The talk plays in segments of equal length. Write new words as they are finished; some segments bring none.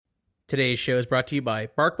Today's show is brought to you by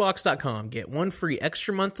BarkBox.com. Get one free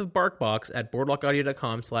extra month of BarkBox at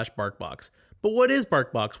boardwalkaudio.com/BarkBox. But what is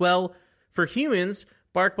BarkBox? Well, for humans,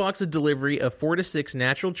 BarkBox is a delivery of 4 to 6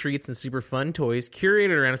 natural treats and super fun toys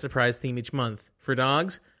curated around a surprise theme each month. For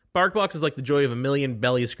dogs, BarkBox is like the joy of a million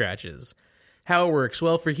belly scratches. How it works?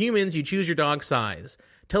 Well, for humans, you choose your dog's size.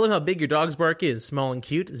 Tell them how big your dog's bark is. Small and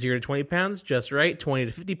cute, 0 to 20 pounds, just right, 20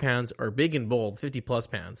 to 50 pounds, or big and bold, 50 plus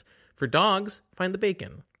pounds. For dogs, find the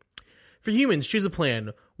bacon. For humans, choose a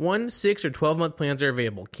plan. 1, 6, or 12-month plans are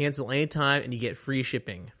available. Cancel anytime and you get free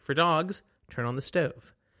shipping. For dogs, turn on the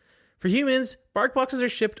stove. For humans, bark boxes are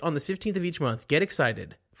shipped on the 15th of each month. Get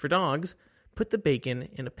excited. For dogs, put the bacon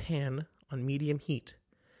in a pan on medium heat.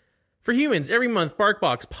 For humans, every month,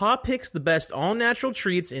 BarkBox Paw picks the best all-natural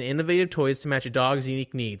treats and innovative toys to match a dog's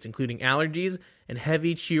unique needs, including allergies and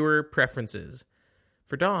heavy chewer preferences.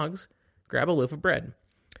 For dogs, grab a loaf of bread.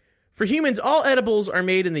 For humans, all edibles are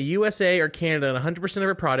made in the USA or Canada, and 100% of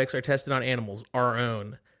our products are tested on animals, our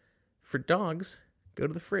own. For dogs, go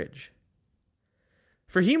to the fridge.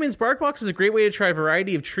 For humans, BarkBox is a great way to try a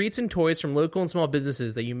variety of treats and toys from local and small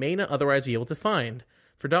businesses that you may not otherwise be able to find.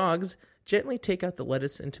 For dogs, gently take out the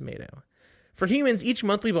lettuce and tomato. For humans, each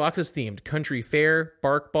monthly box is themed: Country Fair,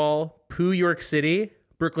 Bark Ball, Pooh York City,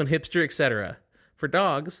 Brooklyn Hipster, etc. For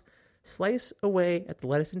dogs, slice away at the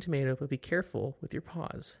lettuce and tomato, but be careful with your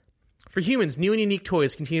paws. For humans, new and unique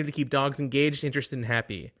toys continue to keep dogs engaged, interested, and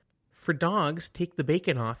happy. For dogs, take the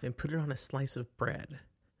bacon off and put it on a slice of bread.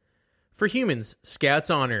 For humans, Scout's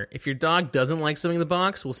Honor. If your dog doesn't like something in the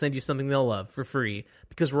box, we'll send you something they'll love for free,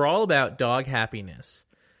 because we're all about dog happiness.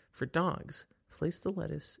 For dogs, place the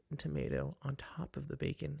lettuce and tomato on top of the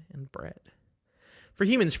bacon and bread. For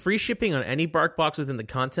humans, free shipping on any bark box within the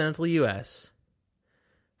continental U.S.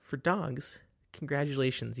 For dogs,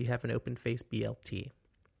 congratulations, you have an open-face BLT.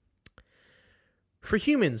 For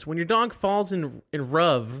humans, when your dog falls in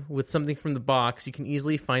love with something from the box, you can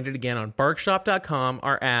easily find it again on barkshop.com,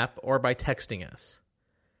 our app, or by texting us.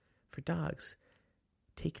 For dogs,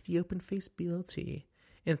 take the open-face BLT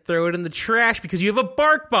and throw it in the trash because you have a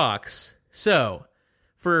bark box. So,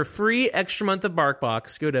 for a free extra month of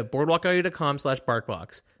BarkBox, go to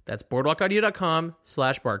boardwalkaudio.com/BarkBox. That's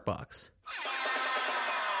boardwalkaudio.com/BarkBox.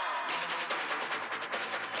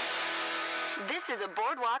 This is a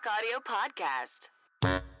Boardwalk Audio podcast.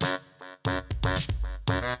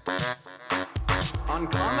 On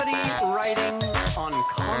comedy writing, on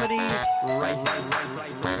comedy writing.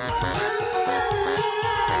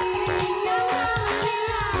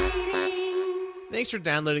 Thanks for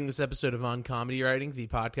downloading this episode of On Comedy Writing, the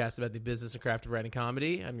podcast about the business and craft of writing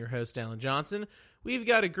comedy. I'm your host, Alan Johnson. We've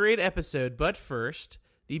got a great episode, but first,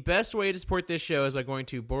 the best way to support this show is by going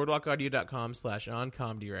to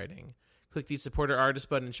boardwalkaudio.com/onComedyWriting. Click the Support Our Artist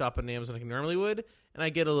button and shop on Amazon like you normally would, and I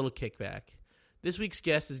get a little kickback. This week's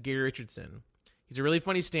guest is Gary Richardson. He's a really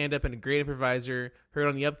funny stand-up and a great improviser, heard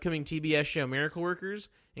on the upcoming TBS show Miracle Workers,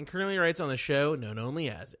 and currently writes on the show known only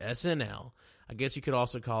as SNL. I guess you could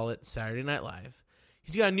also call it Saturday Night Live.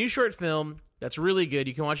 He's got a new short film that's really good.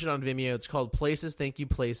 You can watch it on Vimeo. It's called Places, Thank You,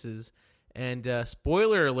 Places. And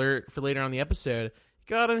spoiler alert for later on in the episode, he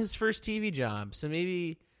got on his first TV job, so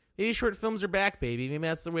maybe short films are back, baby. Maybe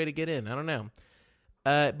that's the way to get in. I don't know.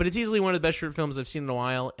 But it's easily one of the best short films I've seen in a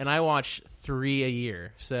while, and I watch 3 a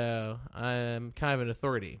year, so I'm kind of an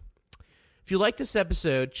authority. If you like this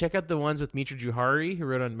episode, check out the ones with Mitra Juhari, who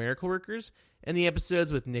wrote on Miracle Workers, and the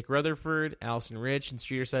episodes with Nick Rutherford, Allison Rich, and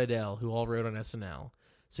Streeter Seidel, who all wrote on SNL.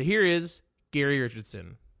 So here is Gary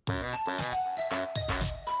Richardson.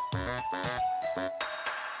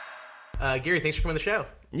 Gary, thanks for coming on the show.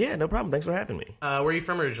 Yeah, no problem. Thanks for having me. Where are you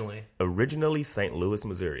from originally? Originally St. Louis,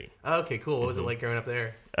 Missouri. Okay, cool. What was it like growing up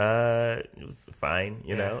there? It was fine,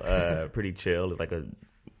 you know, pretty chill. It's like a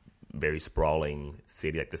very sprawling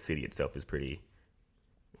city. Like the city itself is pretty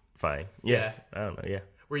fine. Yeah. I don't know, yeah.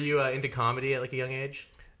 Were you into comedy at like a young age?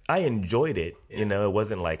 I enjoyed it. Yeah. You know, it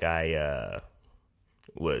wasn't like I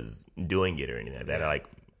was doing it or anything like that. I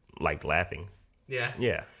liked laughing. Yeah?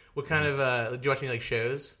 Yeah. What kind of, did you watch any like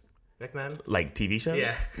shows back then? Like TV shows?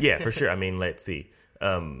 Yeah. Yeah, for sure. I mean, let's see.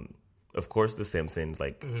 Of course, The Simpsons,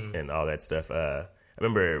 like, and all that stuff. I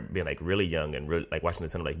remember being like really young and like watching a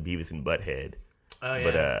ton of like Beavis and Butthead. Oh,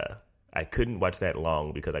 yeah. But I couldn't watch that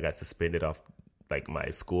long because I got suspended off like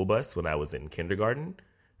my school bus when I was in kindergarten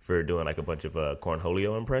for doing like a bunch of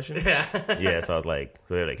Cornholio impressions. Yeah. Yeah, so I was like,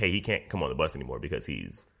 so they're like, hey, he can't come on the bus anymore because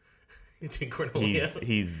he's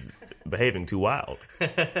behaving too wild.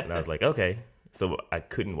 And I was like, okay. So I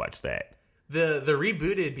couldn't watch that. The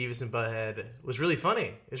rebooted Beavis and Butthead was really funny.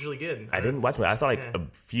 It was really good. I didn't watch it. I saw like a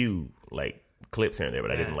few like clips here and there,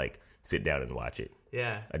 but I didn't like sit down and watch it.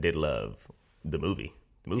 Yeah. I did love the movie.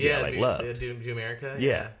 The movie I loved. Do America?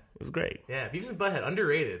 Yeah. It was great. Yeah. Beavis and Butthead,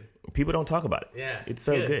 underrated. People don't talk about it. Yeah. It's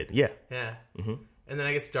so good. Yeah. Yeah. Mm-hmm. And then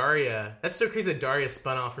I guess Daria. That's so crazy that Daria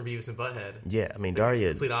spun off from Beavis and Butthead. Yeah. I mean, Daria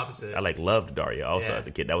is... complete opposite. I loved Daria also as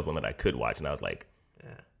a kid. That was one that I could watch, and I was like...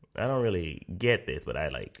 I don't really get this, but I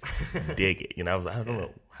dig it. I don't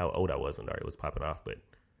know how old I was when Daria was popping off, but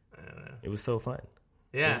I don't know. It was so fun.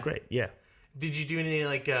 Yeah. It was great. Yeah. Did you do any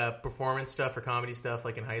performance stuff or comedy stuff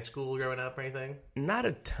in high school growing up or anything? Not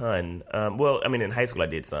a ton. Well, I mean, in high school I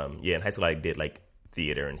did some. Yeah, in high school I did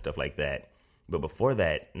theater and stuff like that. But before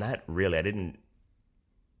that, not really. I didn't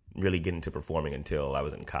really get into performing until I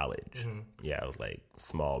was in college. Mm-hmm. Yeah, I was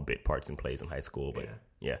small bit parts and plays in high school, but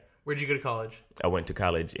yeah. Where'd you go to college? I went to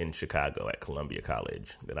college in Chicago at Columbia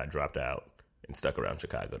College. Then I dropped out and stuck around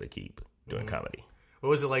Chicago to keep doing comedy. What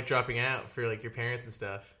was it like dropping out for your parents and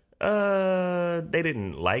stuff? They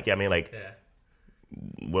didn't like it. I mean,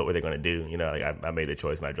 what were they going to do? I made the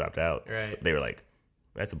choice and I dropped out. Right. So they were like,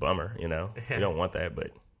 that's a bummer, You don't want that, but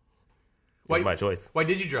it was my choice. Why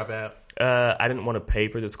did you drop out? I didn't want to pay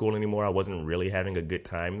for the school anymore. I wasn't really having a good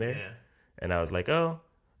time there. Yeah. And I was like, I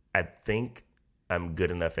think I'm good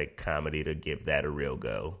enough at comedy to give that a real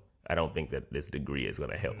go. I don't think that this degree is going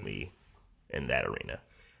to help me in that arena.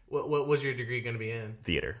 What was your degree going to be in?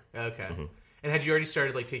 Theater. Okay. Mm-hmm. And had you already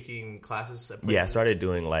started taking classes at places? Yeah, I started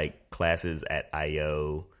doing classes at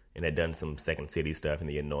IO and had done some Second City stuff in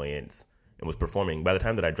the Annoyance and was performing. By the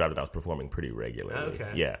time that I dropped it, I was performing pretty regularly.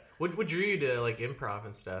 Okay. Yeah. What drew you to improv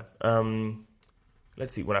and stuff?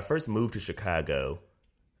 Let's see. When I first moved to Chicago,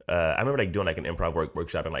 I remember doing an improv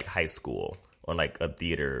workshop in high school on a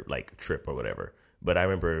theater trip or whatever. But I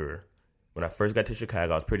remember when I first got to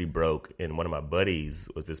Chicago, I was pretty broke, and one of my buddies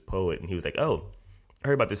was this poet, and he was like, "Oh, I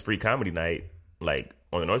heard about this free comedy night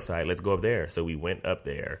on the north side. Let's go up there." So we went up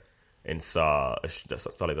there and saw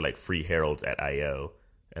the free Heralds at IO,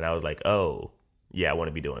 and I was like, "Oh, yeah, I want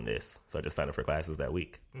to be doing this." So I just signed up for classes that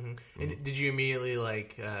week. Mm-hmm. And did you immediately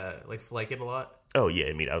like it a lot? Oh yeah,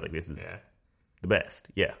 I was like, "This is the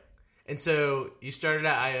best." Yeah. And so you started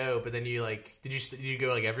at IO, but then you did you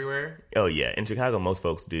go everywhere? Oh yeah, in Chicago, most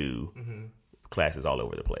folks do classes all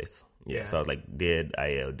over the place. Yeah, so I was did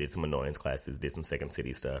IO, did some Annoyance classes, did some Second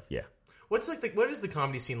City stuff. Yeah. What's what is the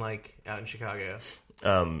comedy scene like out in Chicago?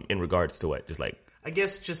 In regards to what, I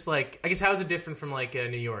guess how is it different from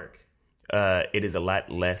New York? It is a lot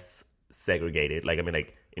less segregated.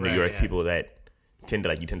 In New York, people that tend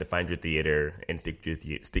to find your theater and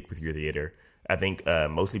stick with your theater. I think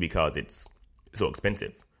mostly because it's so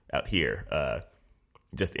expensive out here.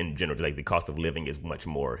 Just in general, the cost of living is much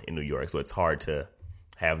more in New York, so it's hard to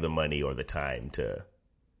have the money or the time to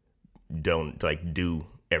do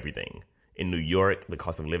everything. In New York, the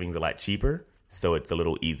cost of living is a lot cheaper, so it's a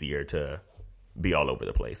little easier to be all over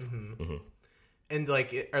the place. Mm-hmm. Mm-hmm. And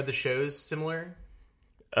are the shows similar?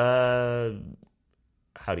 How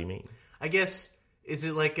do you mean? I guess, is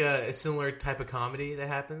it a similar type of comedy that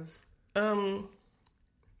happens? I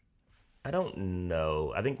don't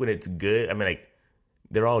know. I think when it's good,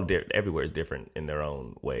 they're all everywhere is different in their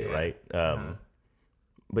own way, right?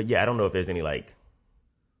 But yeah, I don't know if there's any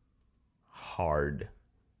hard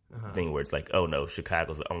thing where it's oh no,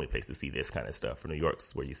 Chicago's the only place to see this kind of stuff, or New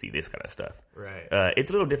York's where you see this kind of stuff. Right. It's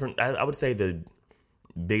a little different. I would say the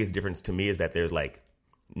biggest difference to me is that there's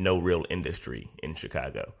no real industry in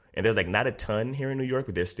Chicago, and there's not a ton here in New York,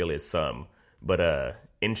 but there still is some. But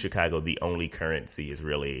in Chicago, the only currency is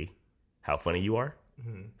really how funny you are.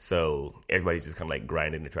 Mm-hmm. So everybody's just kind of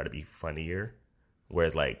grinding to try to be funnier,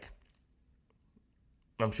 whereas I'm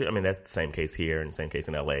sure, that's the same case here and the same case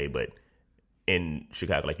in LA, but in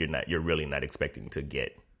Chicago, you're really not expecting to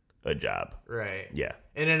get a job. Right. Yeah.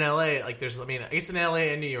 And in LA, I guess in LA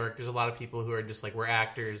and New York, there's a lot of people who are just we're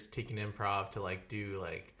actors taking improv to do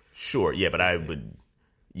Sure. Yeah. But I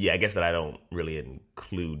guess that I don't really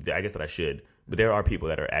include, I guess that I should, but there are people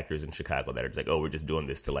that are actors in Chicago that are just we're just doing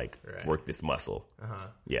this to work this muscle. Uh-huh.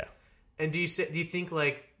 Yeah. And do you think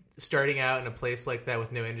starting out in a place like that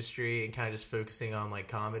with no industry and kind of just focusing on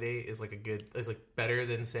comedy is better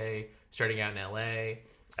than say starting out in LA?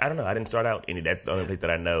 I don't know. I didn't start out that's the only place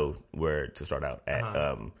that I know where to start out at.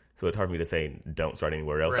 So it's hard for me to say don't start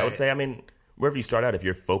anywhere else. Right. I would say, wherever you start out, if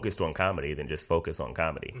you're focused on comedy, then just focus on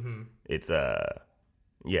comedy. Mm-hmm. It's I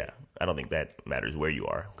don't think that matters where you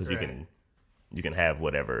are, because you can have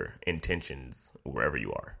whatever intentions wherever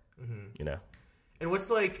you are. Mm-hmm. And what's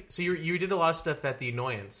so you did a lot of stuff at the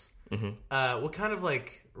Annoyance. Mm-hmm. What kind of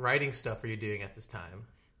writing stuff are you doing at this time?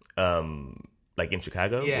 In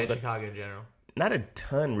Chicago? Yeah, in Chicago in general. Not a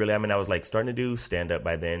ton, really. I mean, I was like starting to do stand up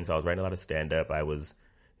by then, so I was writing a lot of stand up. I was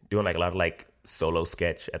doing like a lot of like solo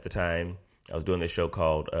sketch at the time. I was doing this show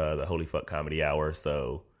called the Holy Fuck Comedy Hour,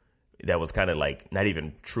 so that was kind of like not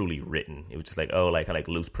even truly written. It was just like kind of like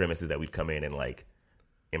loose premises that we'd come in and like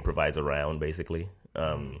improvise around, basically.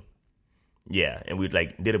 Yeah, and we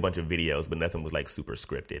like did a bunch of videos, but nothing was like super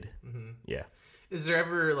scripted. Yeah. Is there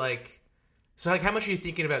ever like, so like how much are you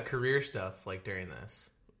thinking about career stuff like during this?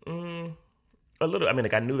 A little. I mean,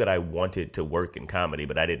 like I knew that I wanted to work in comedy,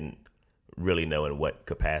 but I didn't really know in what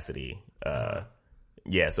capacity.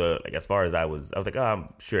 Yeah, so like as far as I was like, oh,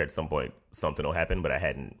 I'm sure at some point something will happen, but I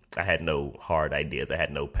had no hard ideas. I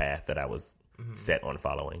had no path that I was set on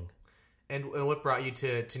following. And what brought you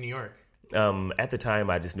to New York? At the time,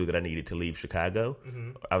 I just knew that I needed to leave Chicago.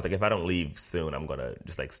 I was like, if I don't leave soon, I'm gonna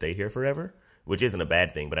just like stay here forever, which isn't a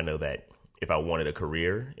bad thing. But I know that if I wanted a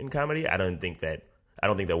career in comedy, I don't think that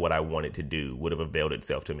what I wanted to do would have availed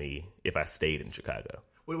itself to me if I stayed in Chicago.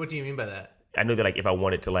 What do you mean by that? I know that like if I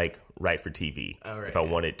wanted to like write for TV, if I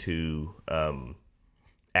wanted to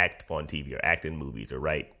act on TV or act in movies or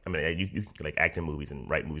write, I mean, you can like act in movies and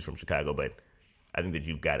write movies from Chicago, but I think that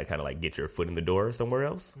you've got to kind of like get your foot in the door somewhere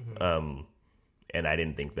else. And I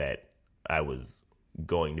didn't think that I was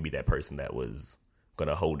going to be that person that was going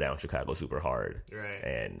to hold down Chicago super hard,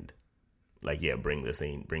 and like bring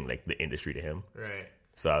like the industry to him. Right.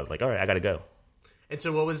 So I was like, all right, I got to go. And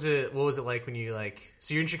so what was it like when you like,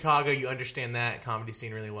 so you're in Chicago, you understand that comedy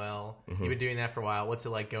scene really well. You've been doing that for a while. What's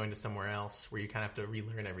it like going to somewhere else where you kind of have to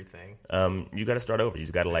relearn everything? You got to start over. You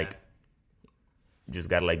just got to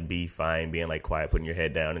like be fine, being like quiet, putting your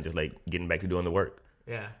head down and just like getting back to doing the work.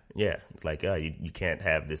 Yeah. Yeah. It's like, you can't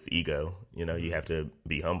have this ego, you know, you have to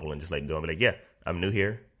be humble and just like go and be like, yeah, I'm new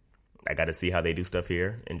here. I got to see how they do stuff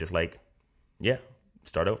here and just like,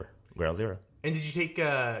 start over, ground zero. And did you take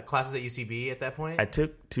classes at UCB at that point? I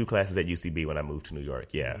took 2 classes at UCB when I moved to New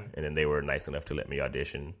York, and then they were nice enough to let me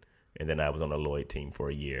audition. And then I was on the Lloyd team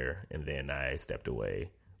for a year, and then I stepped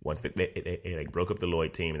away. Once they like broke up the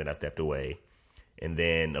Lloyd team, and then I stepped away. And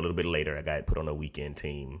then a little bit later, I got put on a weekend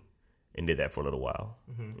team and did that for a little while.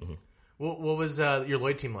 What was your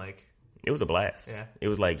Lloyd team like? It was a blast. Yeah, it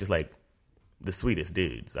was like just like the sweetest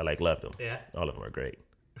dudes. I like loved them. Yeah, all of them were great.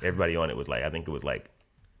 Everybody on it was like, I think it was like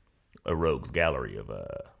a rogues gallery of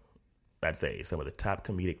I'd say some of the top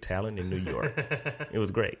comedic talent in New York. It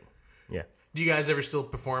was great. Yeah. Do you guys ever still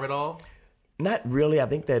perform at all? Not really. I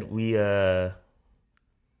think that we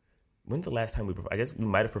when's the last time we performed? I guess we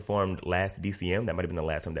might have performed last DCM. That might have been the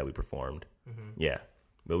last time that we performed. Yeah.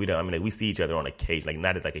 But we don't, I mean, like, we see each other on occasion, like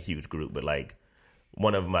not as like a huge group, but like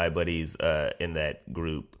one of my buddies in that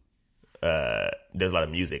group does a lot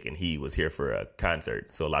of music, and he was here for a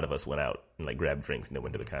concert, so a lot of us went out and like grabbed drinks and then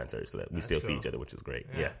went to the concert, so that we still see each other, which is great.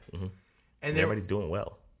 And everybody's doing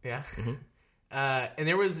well. And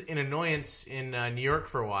there was an annoyance in New York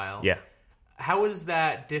for a while. How was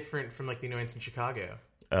that different from like the annoyance in Chicago?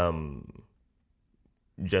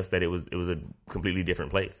 Just that it was a completely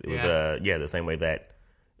different place. It was the same way that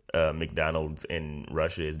McDonald's in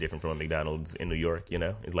Russia is different from a McDonald's in New York. You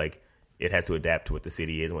know, it's like it has to adapt to what the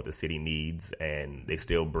city is and what the city needs, and they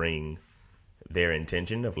still bring their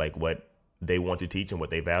intention of like what they want to teach and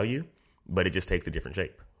what they value, but it just takes a different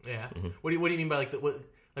shape. What do you mean by like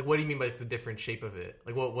what do you mean by like the different shape of it?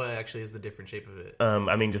 Like what actually is the different shape of it?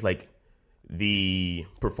 I mean, just like the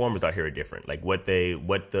performers out here are different. Like what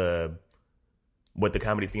the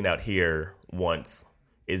comedy scene out here wants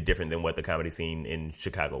is different than what the comedy scene in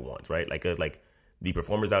Chicago wants, right? Like the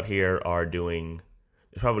performers out here are doing,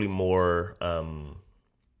 there's probably more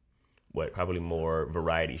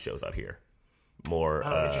variety shows out here. More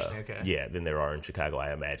interesting, okay. Yeah, than there are in Chicago,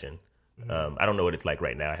 I imagine. I don't know what it's like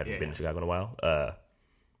right now. I haven't been in Chicago in a while.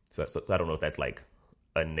 So I don't know if that's like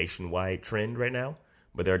a nationwide trend right now,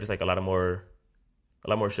 but there are just like a lot more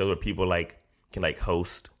shows where people like can like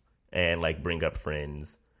host and like bring up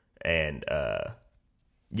friends, and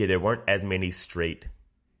there weren't as many straight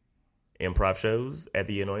improv shows at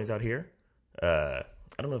the Annoyance out here. I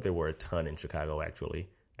don't know if there were a ton in Chicago actually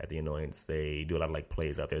at the Annoyance. They do a lot of like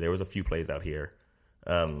plays out there. There was a few plays out here.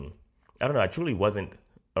 I don't know. I truly wasn't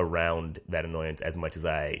around that Annoyance as much as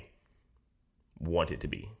I wanted to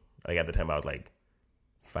be. Like at the time I was like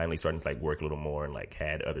finally starting to like work a little more and like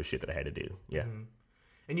had other shit that I had to do. Yeah.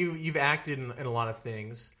 And you've acted in a lot of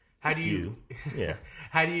things. How do you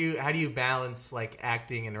how do you balance like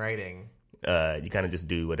acting and writing? You kind of just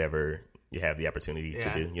do whatever you have the opportunity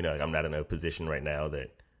to do. You know, like I'm not in a position right now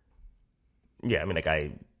that I mean, like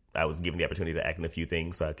I was given the opportunity to act in a few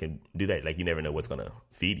things, so I can do that. Like you never know what's gonna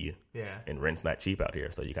feed you. Yeah. And rent's not cheap out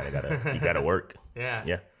here, so you kind of gotta work.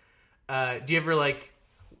 Yeah. Do you ever like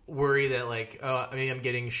worry that like, oh, maybe I'm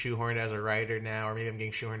getting shoehorned as a writer now, or maybe I'm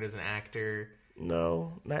getting shoehorned as an actor?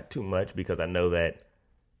 No, not too much, because I know that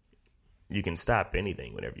you can stop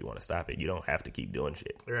anything whenever you want to stop it. You don't have to keep doing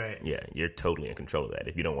shit. Right. Yeah, you're totally in control of that.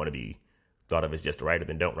 If you don't want to be thought of as just a writer,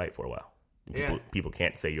 then don't write for a while. People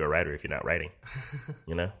can't say you're a writer if you're not writing.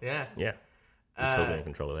 You know? Yeah. Yeah. You're totally in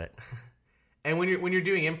control of that. And when you're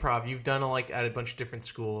doing improv, you've done like at a bunch of different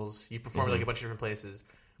schools. You performed like a bunch of different places.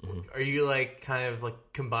 Are you like kind of like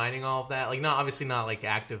combining all of that? Like obviously not like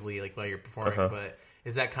actively like while you're performing, but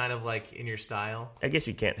is that kind of like in your style? I guess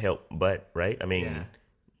you can't help but, right? I mean,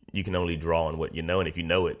 you can only draw on what you know, and if you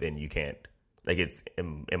know it, then you can't. Like, it's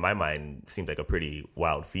in my mind seems like a pretty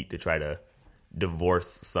wild feat to try to divorce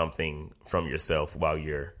something from yourself while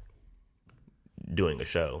you're doing a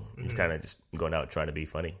show. You're kind of just going out trying to be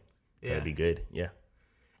funny, trying to be good. Yeah.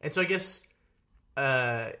 And so I guess,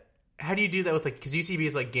 how do you do that with like, because UCB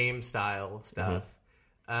is like game style stuff,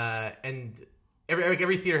 and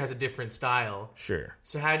every theater has a different style. Sure.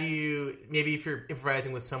 So how do you, maybe if you're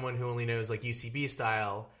improvising with someone who only knows like UCB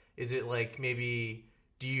style, is it like maybe,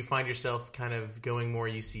 do you find yourself kind of going more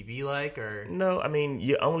UCB like, or? No, I mean,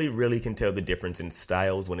 you only really can tell the difference in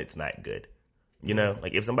styles when it's not good. You know,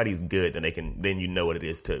 like if somebody's good, then you know what it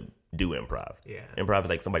is to do improv. Yeah. Improv is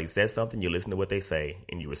like somebody says something, you listen to what they say,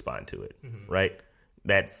 and you respond to it. Right?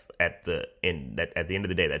 That's at the end. At the end of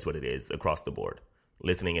the day, that's what it is across the board.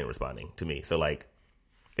 Listening and responding to me. So like,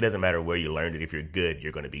 it doesn't matter where you learned it. If you're good,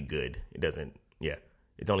 you're going to be good. It doesn't. Yeah.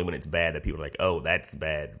 It's only when it's bad that people are like, oh, that's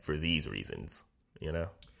bad for these reasons. You know?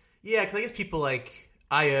 Yeah, because I guess people like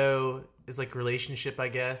IO is like relationship, I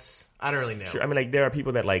guess. I don't really know. Sure. I mean, like, there are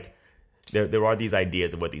people that like, there are these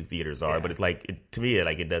ideas of what these theaters are, but it's like, to me,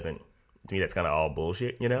 it doesn't, to me, that's kind of all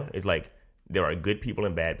bullshit, you know? It's like, there are good people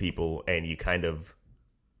and bad people, and you kind of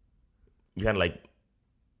like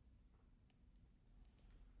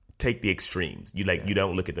take the extremes. You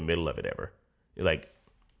don't look at the middle of it ever. You're like,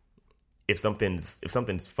 if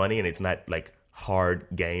something's funny and it's not like hard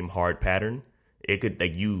pattern, it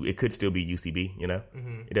could still be UCB, you know?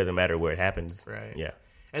 It doesn't matter where it happens. Right. Yeah.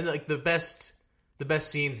 And like the best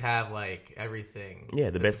scenes have like everything.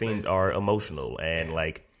 Yeah, the best scenes are emotional and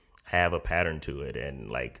like have a pattern to it, and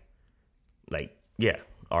like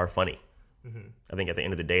are funny. I think at the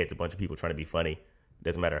end of the day, it's a bunch of people trying to be funny. It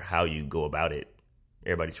doesn't matter how you go about it.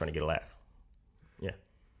 Everybody's trying to get a laugh. Yeah.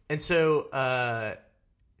 And so,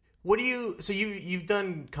 what do you? So you've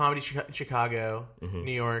done comedy Chicago,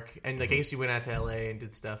 New York, and like I guess you went out to LA and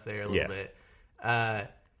did stuff there a little bit.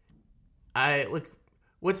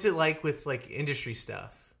 What's it like with like industry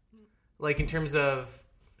stuff? Like in terms of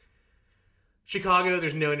Chicago,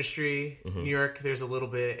 there's no industry. New York, there's a little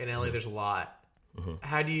bit. In LA, there's a lot.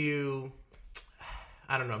 How do you?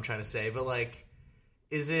 I don't know what I'm trying to say, but like,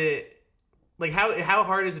 is it like how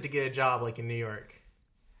hard is it to get a job like in New York?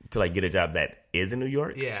 To like get a job that is in New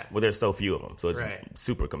York? Yeah. Well, there's so few of them, so it's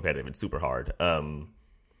super competitive. It's super hard. And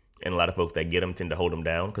a lot of folks that get them tend to hold them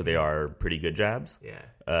down because they are pretty good jobs.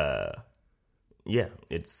 Yeah. Yeah,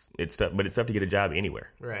 it's tough, but it's tough to get a job anywhere.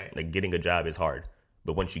 Right. Like getting a job is hard,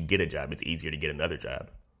 but once you get a job, it's easier to get another job.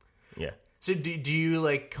 Yeah. So do you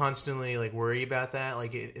like constantly like worry about that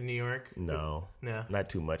like in New York? No, not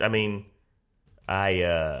too much. I mean,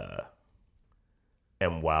 I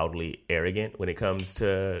am wildly arrogant when it comes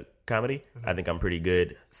to comedy. I think I'm pretty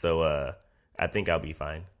good, so I think I'll be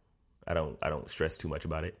fine. I don't stress too much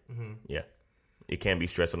about it. Yeah, it can be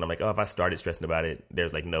stressful. And I'm like, oh, if I started stressing about it,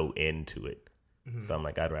 there's like no end to it. So I'm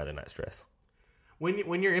like, I'd rather not stress.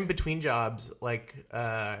 When you're in between jobs, like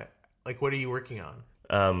what are you working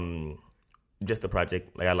on? Just a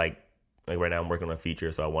project. Like I like right now I'm working on a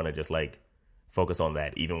feature, so I want to just like focus on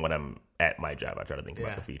that. Even when I'm at my job, I try to think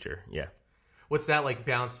about the feature. Yeah. What's that like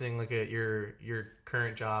balancing like your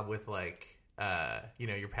current job with like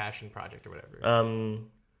your passion project or whatever?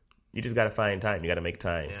 You just got to find time. You got to make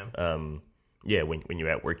time. Yeah. When you're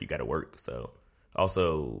at work, you got to work. So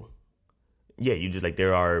also, you just like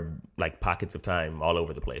there are like pockets of time all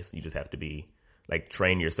over the place. You just have to be like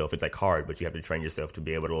train yourself. It's like hard, but you have to train yourself to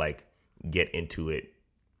be able to like get into it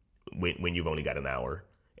when you've only got an hour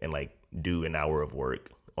and like do an hour of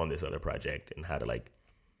work on this other project and how to like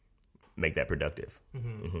make that productive.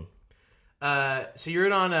 So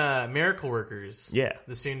you're on Miracle Workers. Yeah.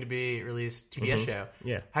 The soon to be released TBS show.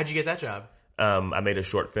 Yeah. How'd you get that job? I made a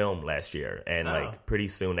short film last year, and like pretty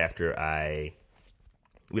soon after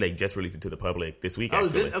we like just released it to the public this week.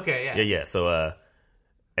 Actually. Okay. Yeah. So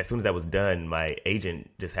as soon as that was done, my agent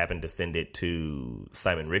just happened to send it to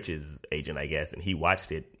Simon Rich's agent, I guess, and he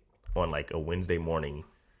watched it on like a Wednesday morning,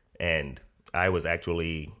 and I was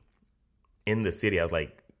actually in the city. I was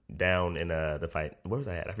like down in the fight. Where was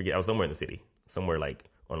I at? I forget. I was somewhere in the city, somewhere like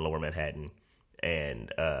on Lower Manhattan,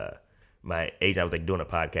 and my agent, I was like doing a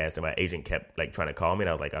podcast, and my agent kept like trying to call me, and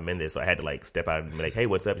I was like, I'm in this, so I had to like step out and be like, hey,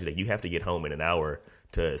 what's up? She's like, you have to get home in an hour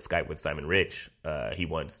to Skype with Simon Rich. He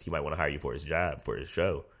might want to hire you for his job, for his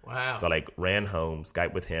show. Wow. So I like ran home,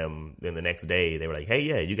 Skype with him. Then the next day they were like, hey,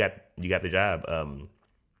 yeah, you got the job.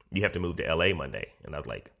 You have to move to LA Monday. And I was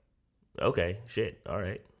like, okay, shit, all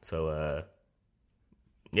right. So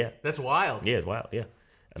yeah, That's wild. yeah, it's wild. Yeah,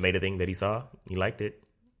 I made a thing that he saw, he liked it,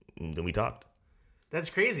 and then we talked. That's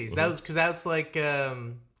crazy. That was because that's like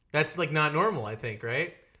not normal, I think,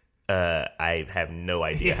 right? I have no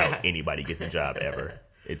idea how anybody gets a job ever.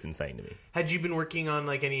 It's insane to me. Had you been working on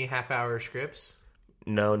like any half-hour scripts?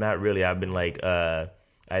 No, not really. I've been like,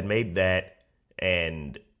 I'd made that,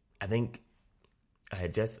 and I think I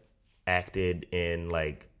had just acted in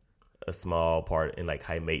like a small part in like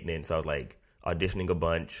High Maintenance. So I was like auditioning a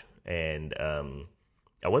bunch, and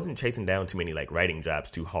I wasn't chasing down too many like writing jobs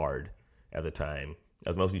too hard at the time. I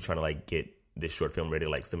was mostly trying to like get this short film ready to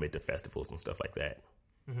like submit to festivals and stuff like that.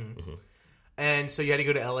 Mm-hmm. And so you had to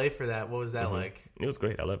go to LA for that. What was that like? It was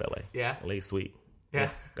great. I love LA. Yeah? LA's sweet. Yeah.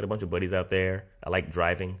 Got a bunch of buddies out there. I like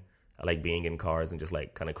driving. I like being in cars and just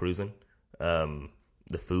like kind of cruising.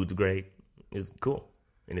 The food's great. It's cool.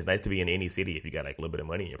 And it's nice to be in any city if you got like a little bit of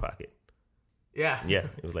money in your pocket. Yeah. Yeah,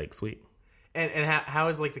 it was like sweet. And how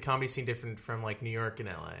is like the comedy scene different from like New York and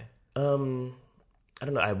LA? I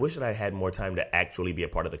don't know. I wish that I had more time to actually be a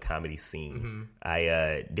part of the comedy scene. Mm-hmm.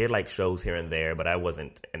 I did like shows here and there, but I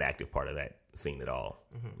wasn't an active part of that scene at all.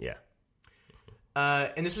 Mm-hmm. Yeah.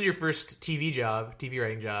 And this was your first TV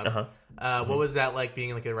writing job. Uh-huh. What was that like being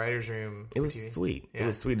in like a writer's room? It for was TV? sweet. Yeah. It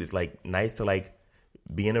was sweet. It's like nice to like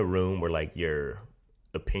be in a room where like your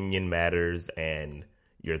opinion matters and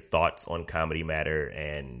your thoughts on comedy matter,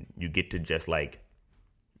 and you get to just like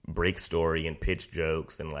break story and pitch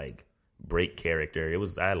jokes and like break character.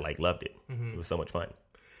 I like loved it. Mm-hmm. It was so much fun.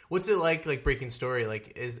 What's it like breaking story?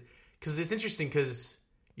 Like because it's interesting because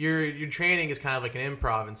your training is kind of like an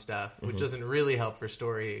improv and stuff, which doesn't really help for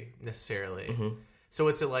story necessarily. Mm-hmm. So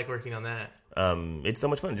what's it like working on that? It's so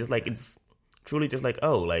much fun. Just like it's truly just like,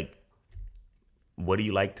 oh, like what do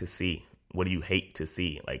you like to see? What do you hate to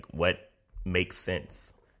see? Like what makes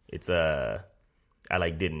sense? It's I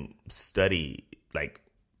like didn't study like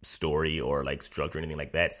story or like structure or anything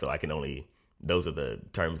like that, so I can only, those are the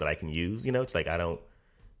terms that I can use, you know. It's like it's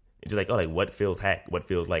just like, oh, like what feels hack, what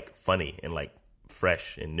feels like funny and like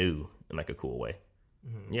fresh and new in like a cool way.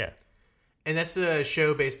 Mm-hmm. Yeah. And that's a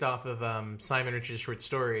show based off of Simon Rich's short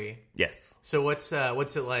story. Yes. So what's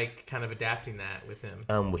it like kind of adapting that with him?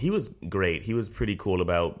 Well, he was great. He was pretty cool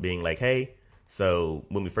about being like, hey, so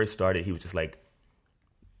when we first started, he was just like,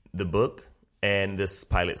 the book and this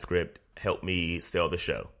pilot script helped me sell the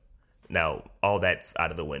show. Now, all that's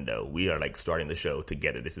out of the window. We are like starting the show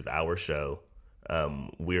together. This is our show.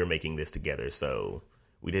 We're making this together. So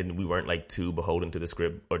we weren't like too beholden to the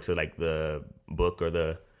script or to like the book or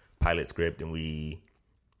the pilot script. And we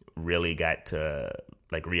really got to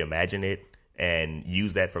like reimagine it and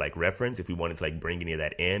use that for like reference. If we wanted to like bring any of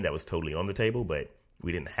that in, that was totally on the table, but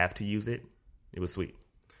we didn't have to use it. It was sweet.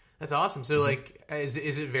 That's awesome. So like, is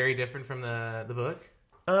it very different from the book?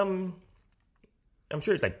 I'm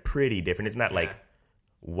sure it's like pretty different. It's not like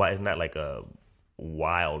it's not like a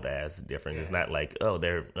wild ass difference. Yeah. It's not like,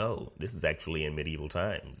 this is actually in medieval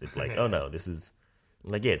times. It's like, oh no, this is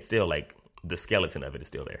like, yeah, it's still like the skeleton of it is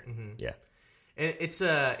still there. Mm-hmm. Yeah. And it's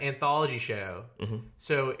a anthology show. Mm-hmm.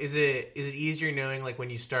 So is it easier knowing like when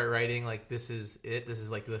you start writing, like this is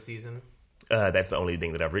like the season? That's the only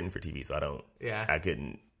thing that I've written for TV. So I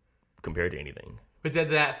couldn't compare it to anything. But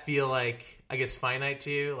did that feel like, I guess, finite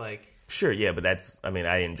to you? Like, sure, yeah, but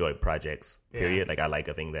I enjoy projects, period. Yeah. Like, I like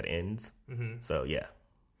a thing that ends. Mm-hmm. So, yeah.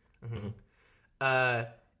 Mm-hmm.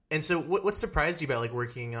 And so what surprised you about, like,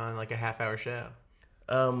 working on, like, a half-hour show?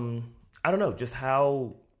 I don't know, just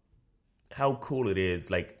how cool it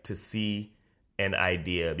is, like, to see an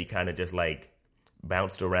idea be kind of just, like,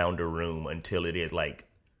 bounced around a room until it is, like,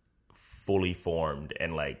 fully formed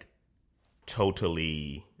and, like,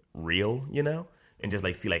 totally real, you know? And just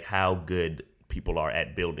like see like how good people are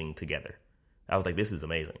at building together. I was like, this is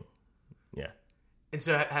amazing. Yeah. And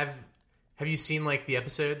so have you seen like the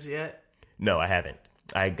episodes yet? No, I haven't.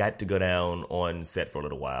 I got to go down on set for a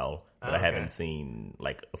little while, but I haven't seen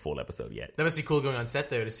like a full episode yet. That must be cool going on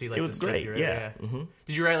set though to see like it was the great. Stuff Yeah. Mm-hmm.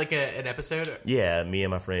 Did you write like an episode? Yeah, me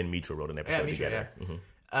and my friend Mitra wrote an episode together. Yeah.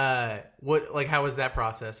 Mm-hmm. How was that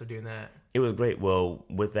process of doing that? It was great. Well,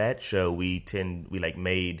 with that show, we like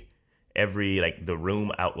made every like the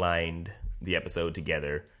room outlined the episode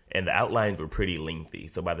together, and the outlines were pretty lengthy.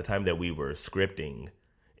 So by the time that we were scripting,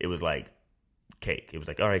 it was like cake. It was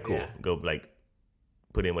like, all right, cool. Yeah. Go like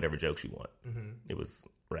put in whatever jokes you want. It was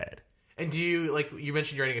rad. And do you, like, you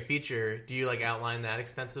mentioned you're writing a feature. Do you, like, outline that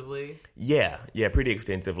extensively? Yeah, pretty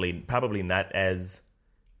extensively. Probably not as,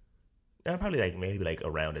 probably like maybe like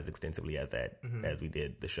around as extensively as that as we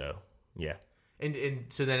did the show. Yeah. And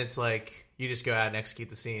so then it's like you just go out and execute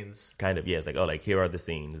the scenes. Kind of, yeah. It's like, oh, like here are the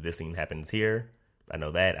scenes. This scene happens here. I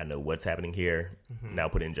know that. I know what's happening here. Now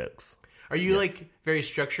put in jokes. Are you like very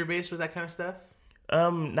structure based with that kind of stuff?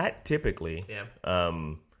 Not typically. Yeah.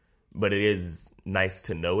 But it is nice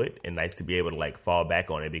to know it and nice to be able to like fall back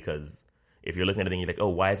on it, because if you're looking at it and you're like, oh,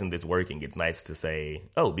 why isn't this working? It's nice to say,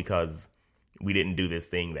 oh, because we didn't do this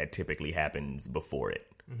thing that typically happens before it.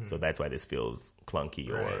 So that's why this feels clunky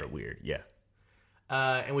or weird. Yeah.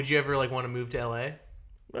 And would you ever like want to move to LA?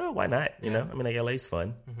 Well, why not? You know, I mean, like LA's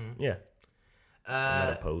fun. Yeah. I'm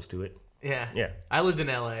not opposed to it. Yeah. Yeah. I lived in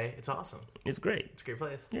LA. It's awesome. It's great. It's a great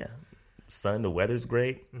place. Yeah. Sun, the weather's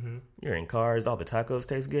great. You're in cars. All the tacos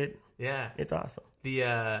taste good. Yeah. It's awesome. The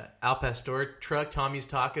Al Pastor truck, Tommy's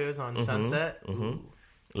Tacos on Sunset. Ooh.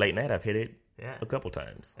 Late night, I've hit it Yeah. a couple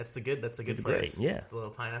times. That's the good It's place. great. Yeah. The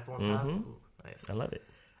little pineapple on top. Ooh, nice. I love it.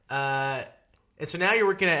 And so now you're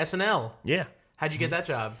working at SNL. Yeah. How'd you get that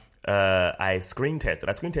job? I screen tested.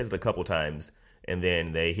 I screen tested a couple times, and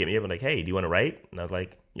then they hit me up and like, hey, do you want to write? And I was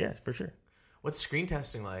like, yeah, for sure. What's screen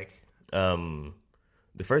testing like?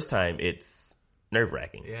 The first time, it's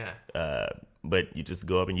nerve-wracking. Yeah. But you just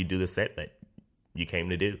go up and you do the set that you came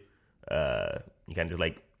to do. You kind of just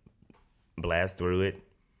like blast through it.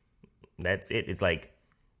 That's it. It's like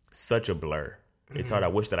such a blur. It's hard. I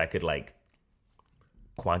wish that I could like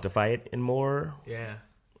quantify it in more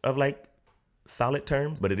of like solid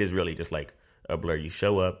terms, but it is really just like a blur. You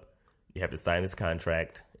show up, you have to sign this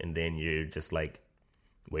contract, and then you're just like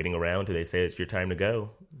waiting around till they say it's your time to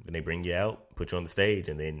go. Then they bring you out, put you on the stage,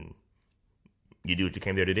 and then you do what you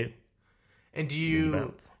came there to do. And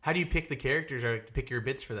how do you pick the characters or pick your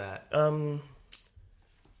bits for that?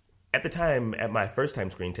 At the time, at my first time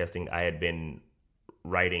screen testing, I had been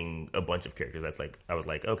writing a bunch of characters. That's like, I was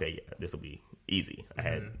like, okay, yeah, this will be easy. I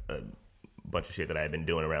had a bunch of shit that I had been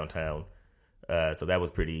doing around town. So that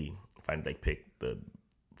was pretty fun to like pick the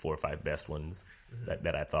 4 or 5 best ones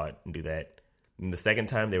that I thought and do that. And the second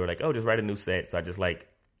time they were like, oh, just write a new set. So I just like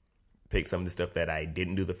picked some of the stuff that I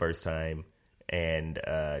didn't do the first time and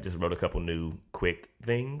just wrote a couple new quick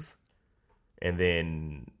things. And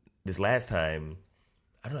then this last time,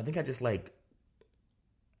 I don't know, I think I just like,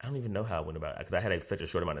 I don't even know how I went about it because I had like such a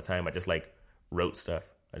short amount of time. I just like wrote stuff.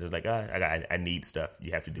 I just like, I need stuff.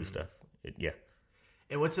 You have to do stuff. Yeah.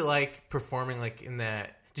 And what's it like performing like in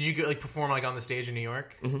that? Did you go like perform like on the stage in New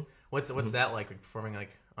York? What's that like performing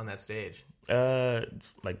like on that stage?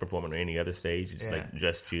 It's like performing on any other stage. It's like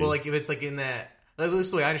just you. Well, like if it's like in that,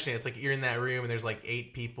 that's the way I understand it. It's like you're in that room and there's like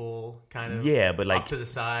 8 people kind of but like off to the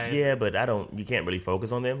side. Yeah, but you can't really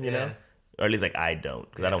focus on them, you know? Or at least like I don't,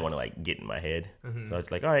 because I don't want to like get in my head. So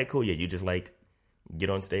it's like, all right, cool. Yeah, you just like get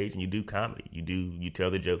on stage and you do comedy. You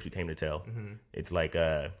tell the jokes you came to tell. It's like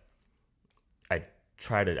I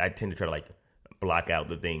tend to try to like block out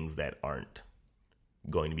the things that aren't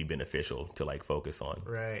going to be beneficial to like focus on.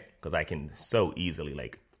 Right. Because I can so easily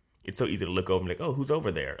like, it's so easy to look over and be like, oh, who's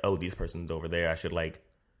over there? Oh, this person's over there. I should like,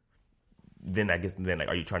 then like,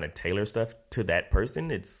 are you trying to tailor stuff to that person?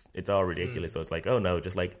 It's all ridiculous. So it's like, oh no,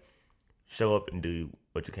 just like show up and do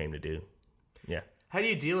what you came to do. Yeah. How do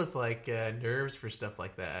you deal with like nerves for stuff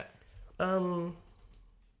like that? I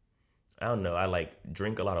don't know. I like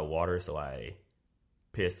drink a lot of water, so I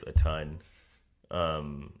piss a ton.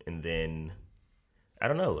 And then I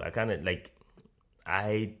don't know. I kind of like,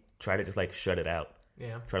 I try to just like shut it out.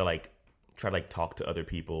 Yeah. Try to like talk to other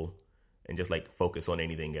people and just like focus on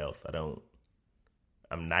anything else.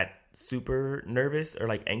 I'm not super nervous or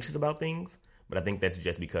like anxious about things, but I think that's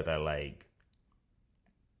just because I like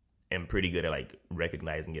am pretty good at like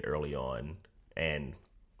recognizing it early on and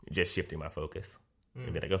just shifting my focus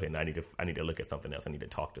and be like, okay, now I need to look at something else. I need to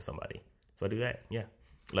talk to somebody. So I do that. Yeah.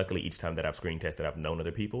 Luckily, each time that I've screen tested, I've known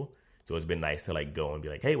other people. So it's been nice to like go and be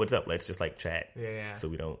like, hey, what's up? Let's just like chat. Yeah. So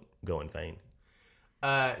we don't go insane.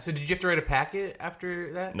 So did you have to write a packet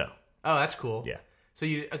after that? No. Oh, that's cool. Yeah. So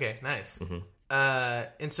okay, nice.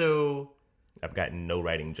 And so I've gotten no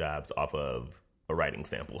writing jobs off of a writing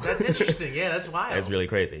sample. That's interesting. Yeah, that's wild. That's really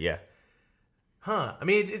crazy. Yeah. Huh. I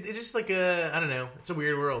mean, it's just like I don't know. It's a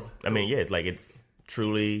weird world. It's like it's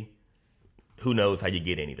truly, who knows how you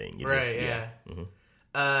get anything.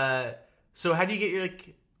 So how do you get your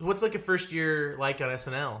like? What's like a first year like on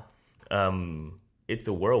SNL? It's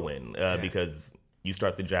a whirlwind because you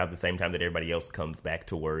start the job the same time that everybody else comes back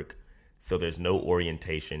to work. So there's no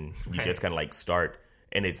orientation. You just kind of like start,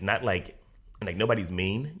 and it's not like nobody's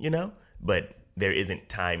mean, but there isn't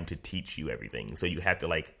time to teach you everything. So you have to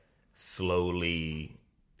like slowly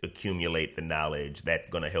accumulate the knowledge that's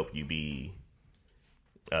going to help you be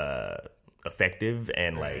effective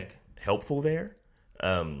and like helpful there.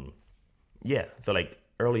 So like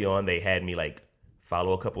early on they had me like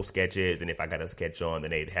follow a couple sketches, and if I got a sketch on,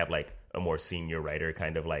 then they'd have like a more senior writer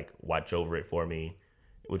kind of like watch over it for me,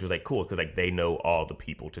 which was like cool because like they know all the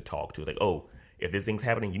people to talk to. It's like, oh, if this thing's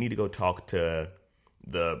happening, you need to go talk to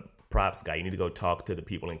the props guy, you need to go talk to the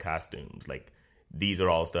people in costumes. Like these are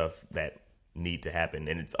all stuff that need to happen,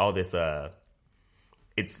 and it's all this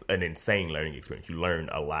it's an insane learning experience. You learn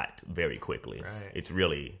a lot very quickly. It's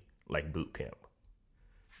really like boot camp.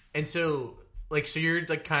 And so you're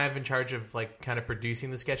like kind of in charge of like kind of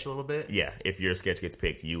producing the sketch a little bit? Yeah, if your sketch gets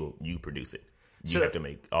picked, you produce it. You have to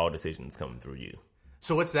make all decisions come through you.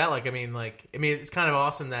 So what's that like? I mean, it's kind of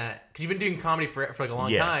awesome that, because you've been doing comedy for like a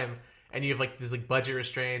long time, and you have like these like budget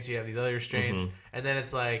restraints, you have these other restraints, and then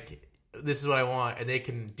it's like, this is what I want, and they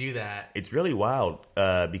can do that. It's really wild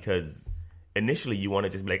because initially you want to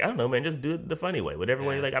just be like, I don't know, man, just do it the funny way, whatever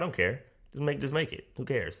way. Like, I don't care, just make it. Who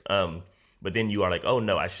cares? But then you are like, oh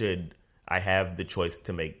no, I have the choice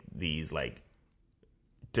to make these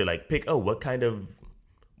to pick,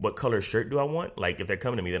 what color shirt do I want? Like if they're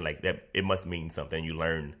coming to me, then like that, it must mean something. You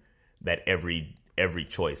learn that every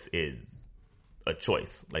choice is a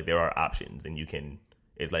choice. Like there are options, and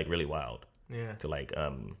it's like really wild. Yeah. To like,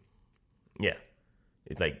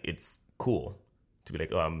 it's like, it's cool to be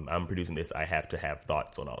like, oh, I'm producing this. I have to have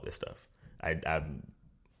thoughts on all this stuff.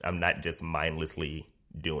 I'm not just mindlessly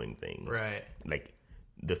doing things. Right. Like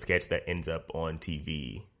the sketch that ends up on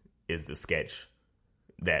TV is the sketch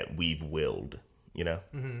that we've willed,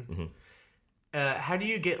 How do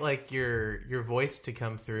you get like your voice to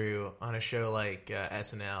come through on a show like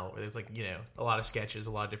SNL, where there's like, a lot of sketches,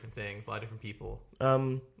 a lot of different things, a lot of different people?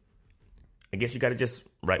 I guess you got to just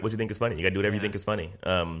write what you think is funny. You got to do whatever you think is funny.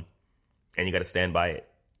 And you got to stand by it.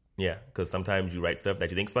 Yeah. Cause sometimes you write stuff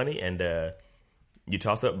that you think's funny, and you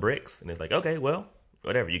toss up bricks, and it's like, okay, well,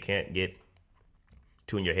 whatever. You can't get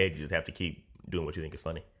too in your head. You just have to keep doing what you think is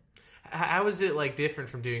funny. How is it like different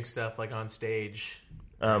from doing stuff like on stage?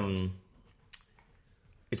 There's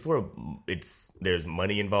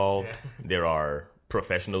money involved. Yeah. There are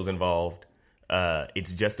professionals involved.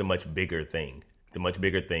 It's just a much bigger thing. It's a much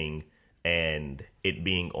bigger thing. And it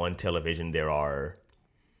being on television, there are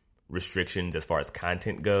restrictions as far as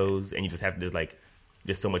content goes. And you just have to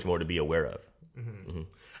just so much more to be aware of.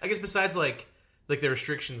 I guess besides like the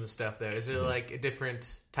restrictions and stuff, though, is there like a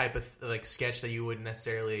different type of like sketch that you wouldn't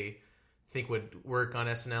necessarily think would work on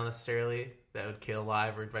SNL necessarily, that would kill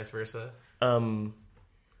live, or vice versa? I don't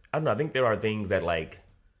know. I think there are things that like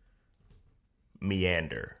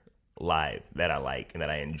meander live that I like and that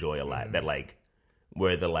I enjoy a lot. That like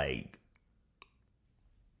where the like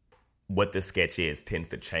what the sketch is tends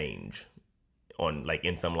to change on like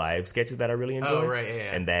in some live sketches that I really enjoy. Oh, right,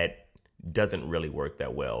 yeah. And that doesn't really work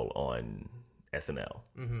that well on SNL,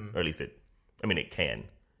 or at least it can,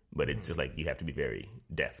 but it's just like you have to be very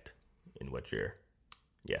deft in what you're.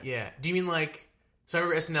 Yeah. Do you mean like? So I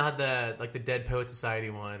remember SNL had the Dead Poet Society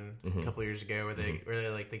one a couple of years ago, where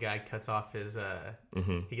where the guy cuts off his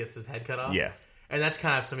he gets his head cut off. Yeah, and that's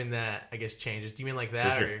kind of something that I guess changes. Do you mean like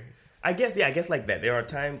that? Sure. Or? I guess like that. There are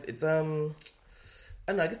times it's I don't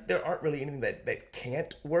know. I guess there aren't really anything that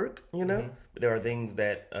can't work, But there are things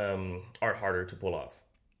that are harder to pull off.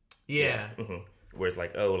 Yeah. Where it's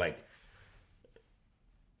like,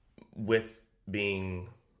 with being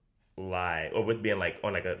live, or with being like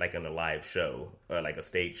on like on a live show or like a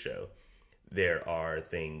stage show, there are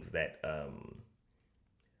things that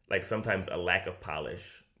like sometimes a lack of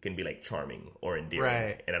polish can be like charming or endearing,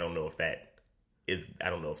 right? And I don't know if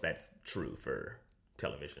that's true for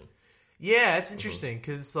television. Yeah, it's interesting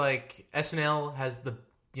because it's like SNL has the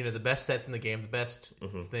best sets in the game, the best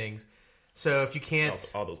things. So if you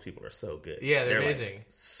can't, all those people are so good. Yeah, they're amazing. Like,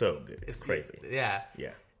 so good. It's crazy. Yeah.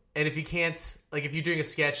 And if you can't, like, if you're doing a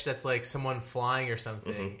sketch that's like someone flying or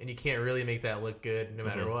something, and you can't really make that look good no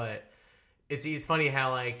matter what, it's funny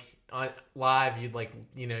how like on live you'd like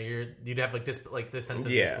you'd have like this sense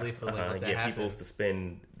of disbelief of like what that happened. People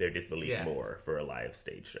suspend their disbelief more for a live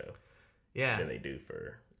stage show, than they do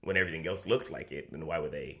for when everything else looks like it. Then why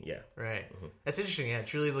would they? Yeah, right. That's interesting. Yeah,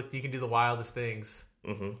 truly, look, you can do the wildest things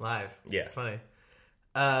live. Yeah, it's funny.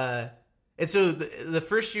 And so the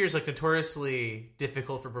first year is like notoriously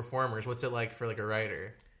difficult for performers. What's it like for like a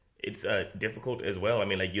writer? It's difficult as well. I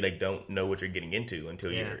mean, like you like don't know what you're getting into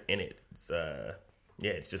until you're in it. It's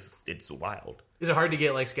Yeah, it's wild. Is it hard to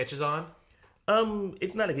get like sketches on?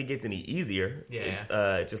 It's not like it gets any easier.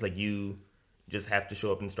 Yeah. It's just like you just have to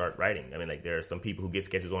show up and start writing. I mean, like there are some people who get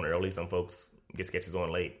sketches on early, some folks get sketches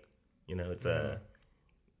on late. You know,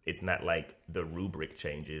 it's not like the rubric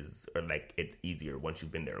changes or like it's easier once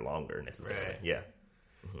you've been there longer necessarily. Right. Yeah.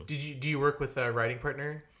 Do you work with a writing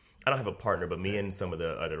partner? I don't have a partner, but me and some of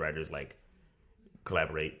the other writers like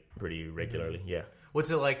collaborate pretty regularly. Yeah.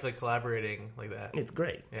 What's it like collaborating like that? It's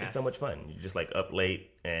great. Yeah. It's so much fun. You're just like up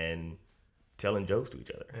late and telling jokes to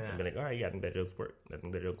each other. Yeah. And be like, all right, yeah, I think that joke's work. I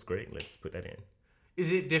think that joke's great. Let's put that in.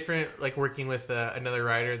 Is it different like working with another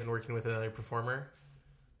writer than working with another performer?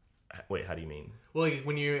 Wait, how do you mean? Well, like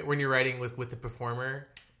when you're writing with the performer,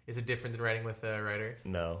 is it different than writing with a writer?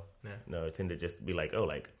 No. It tend to just be like, oh,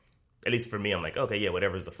 like, at least for me, I'm like, okay, yeah,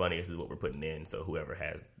 whatever's the funniest is what we're putting in. So whoever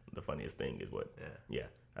has the funniest thing is what. Yeah.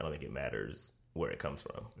 I don't think it matters where it comes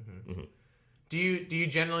from. Mm-hmm. Do you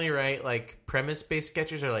generally write like premise based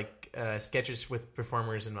sketches or like sketches with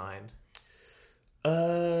performers in mind?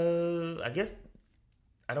 I guess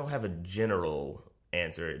I don't have a general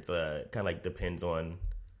answer. It's kind of like depends on.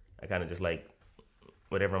 I kind of just like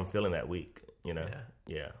whatever I'm feeling that week. You know.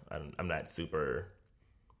 Yeah. I'm not super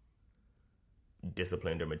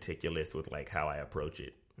disciplined or meticulous with like how I approach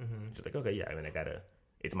it. Just like, okay, yeah, I mean,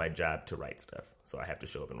 it's my job to write stuff, so I have to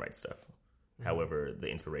show up and write stuff. However the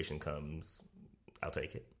inspiration comes, I'll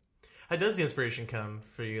take it. How does the inspiration come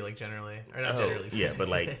for you, like generally? Or not generally? Yeah, but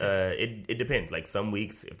like, it depends. Like some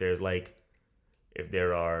weeks, it really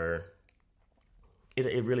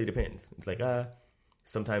depends. It's like,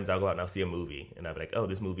 sometimes I'll go out and I'll see a movie and I'll be like, oh,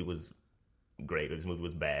 this movie was great or this movie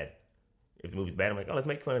was bad. If the movie's bad, I'm like, oh, let's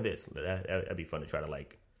make fun of this. That'd be fun to try to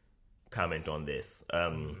like comment on this.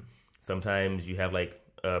 Sometimes you have like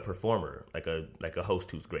a performer, like a host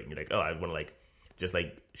who's great, and you're like, oh, I want to like just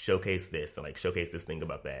like showcase this and like showcase this thing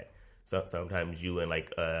about that. So sometimes you and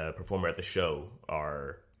like a performer at the show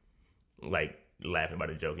are like laughing about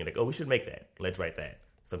a joke, and you're like, oh, we should make that. Let's write that.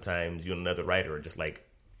 Sometimes you and another writer are just like,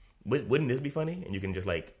 wouldn't this be funny? And you can just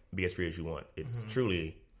like be as free as you want. It's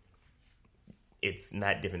truly, it's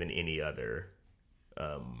not different than any other,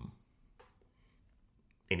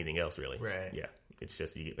 anything else really. Right. Yeah. It's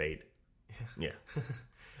just you get paid. Yeah.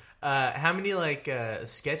 How many like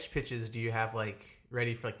sketch pitches do you have like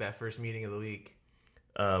ready for like that first meeting of the week?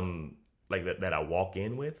 Like that I walk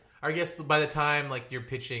in with? I guess by the time like you're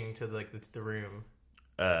pitching to like the room.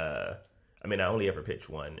 I mean, I only ever pitch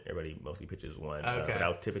one. Everybody mostly pitches one. Okay. But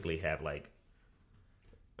I'll typically have like,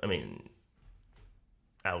 I mean,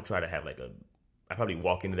 I'll try to have like I probably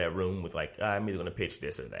walk into that room with like, I'm either going to pitch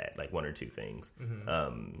this or that, like one or two things.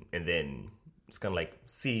 And then just kind of like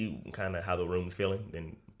see kind of how the room's feeling,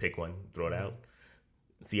 then pick one, throw it out,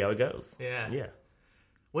 see how it goes. Yeah. Yeah.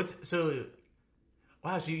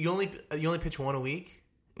 Wow, so you only pitch one a week?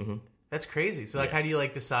 Mm-hmm. That's crazy. So like, how do you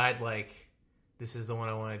like decide like, this is the one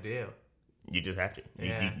I want to do? You just have to.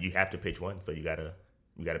 You have to pitch one, so you gotta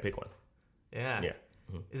pick one. Yeah. Yeah.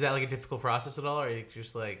 Is that like a difficult process at all, or are you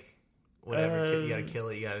just like, whatever, you gotta kill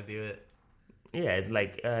it, you gotta do it? Yeah, it's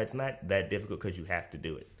like it's not that difficult because you have to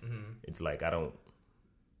do it. It's like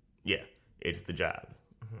it's the job.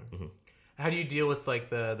 How do you deal with like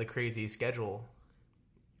the crazy schedule?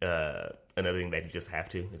 Another thing that you just have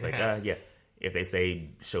to. It's like if they say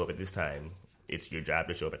show up at this time, it's your job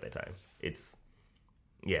to show up at that time.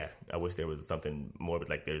 I wish there was something more, but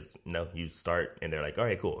like you start and they're like, all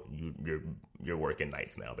right, cool, you're working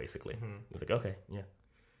nights now basically. It's like, okay, yeah.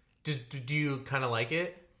 Do you kind of like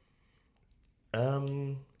it?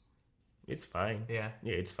 It's fine. Yeah,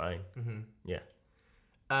 it's fine. Yeah.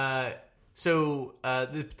 So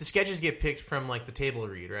the sketches get picked from like the table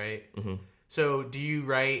read, right? So do you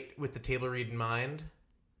write with the table read in mind?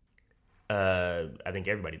 I think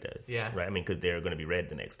everybody does. Yeah. Right. I mean, because they're going to be read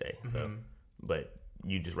the next day. So, but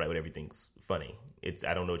you just write what everything's funny.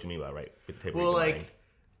 I don't know what you mean by write with the table read in mind.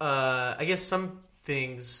 I guess some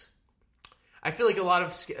things. I feel like a lot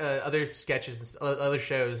of other sketches, other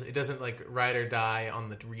shows, it doesn't like ride or die on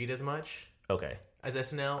the read as much. Okay. As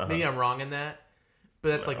SNL. Maybe I'm wrong in that, but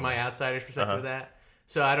that's like my outsider's perspective of that.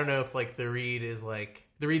 So I don't know if like the read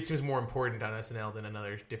seems more important on SNL than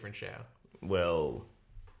another different show. Well,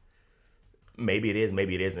 maybe it is,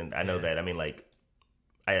 maybe it isn't. I know that. I mean, like,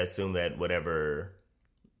 I assume that whatever.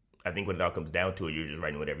 I think when it all comes down to it, you're just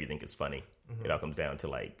writing whatever you think is funny. It all comes down to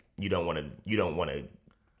like you don't want to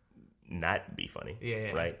not be funny,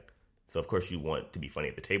 right? So of course you want to be funny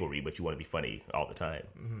at the table read, but you want to be funny all the time,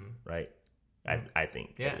 right? I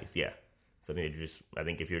think at least, yeah. So I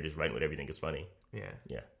think if you're just writing whatever you think is funny,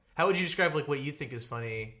 How would you describe like what you think is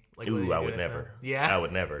funny? Like, what Ooh, you I do would in never. SNL? Yeah, I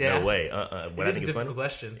would never. Yeah. No way. What It I is think a is difficult funny.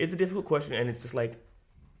 question. It's a difficult question, and it's just like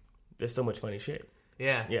there's so much funny shit.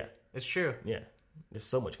 Yeah, Yeah, it's true. yeah. There's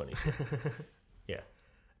so much funny shit. Yeah,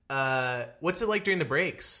 What's it like during the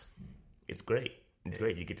breaks? it's great. It's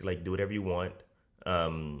great. You get to like do whatever you want.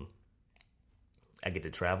 I get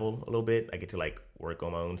to travel a little bit. I get to like work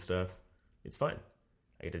on my own stuff. It's fun.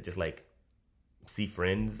 I get to just like see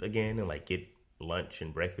friends again and like get lunch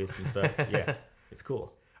and breakfast and stuff. Yeah, it's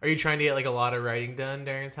cool. Are you trying to get like a lot of writing done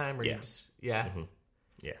during the time? Or Yeah. You just, yeah. Mm-hmm.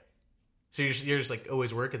 Yeah, So you're just like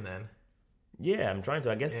always working then. yeah. I'm trying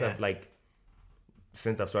to. I guess Yeah. I've like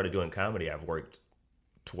since I've started doing comedy, I've worked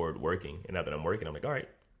toward working, and now that I'm working, I'm like, all right,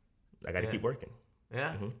 I got to Yeah. keep working.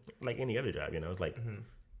 Yeah. Like any other job, it's like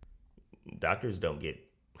doctors don't get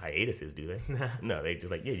hiatuses, do they? No, they just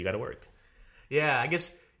like, yeah, you got to work. Yeah, I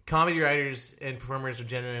guess comedy writers and performers are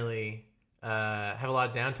generally have a lot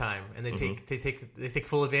of downtime, and they take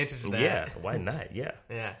full advantage of that. Yeah, why not? Yeah.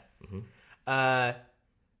 Yeah.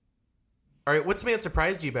 All right, what's something that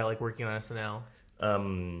surprised you about like working on SNL?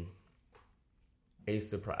 A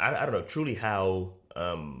surprise. I don't know truly how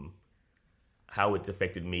it's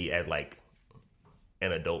affected me as like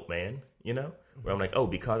an adult man, where I'm like, oh,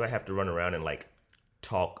 because I have to run around and like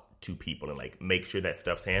talk to people and like make sure that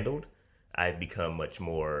stuff's handled, I've become much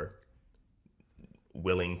more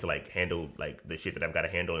willing to like handle like the shit that I've got to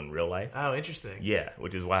handle in real life. Oh, interesting. Yeah,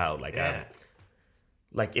 which is wild. Like, Yeah.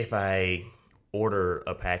 like if I order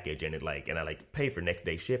a package and I like pay for next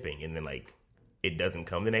day shipping and then like it doesn't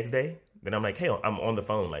come the next day, then I'm like, hey, I'm on the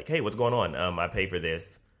phone, like, hey, what's going on? I paid for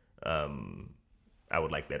this. I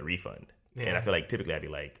would like that refund. Yeah. And I feel like typically I'd be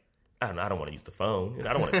like, I don't know, I don't want to use the phone.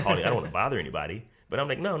 I don't want to call you. I don't want to bother anybody. But I'm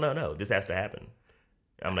like, no, this has to happen.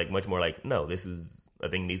 I'm like much more like, no, this is a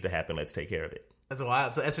thing needs to happen. Let's take care of it. That's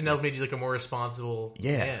wild. So SNL's made you like a more responsible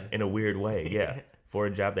man. In a weird way. Yeah. For a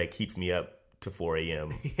job that keeps me up to 4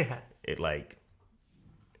 a.m. Yeah. It like,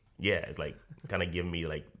 yeah, it's like kind of giving me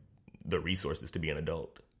like the resources to be an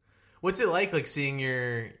adult. What's it like seeing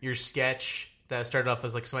your sketch that started off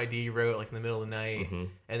as like some idea you wrote like in the middle of the night, and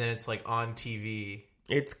then it's like on TV?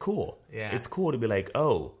 It's cool. Yeah. It's cool to be like,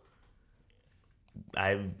 oh,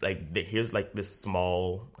 here's like this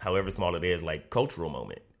small, however small it is, like cultural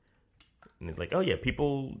moment. And it's like, oh yeah,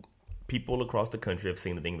 people across the country have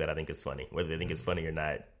seen the thing that I think is funny. Whether they think it's funny or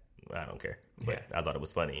not, I don't care. But I thought it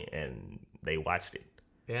was funny and they watched it.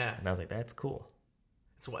 Yeah. And I was like, that's cool.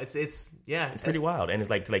 It's Pretty wild. And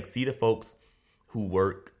it's like to like see the folks who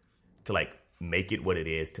work to like make it what it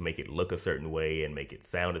is, to make it look a certain way and make it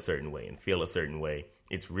sound a certain way and feel a certain way.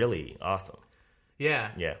 It's really awesome.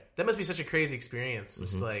 Yeah. Yeah. That must be such a crazy experience.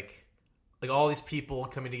 Just like all these people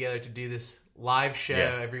coming together to do this live show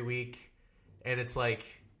every week, and it's like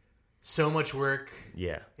so much work.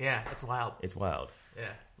 Yeah. Yeah, that's wild. It's wild.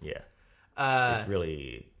 Yeah. Yeah. It's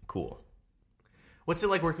really cool. What's it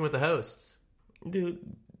like working with the hosts? Dude,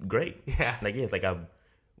 great. Yeah. Like, yeah, it's like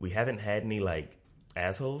we haven't had any like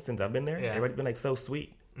assholes since I've been there. Yeah. Everybody's been like so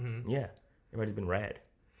sweet. Yeah. Everybody's been rad.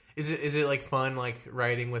 Is it like fun like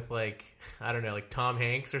writing with like, I don't know, like Tom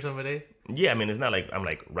Hanks or somebody? Yeah, I mean, it's not like I'm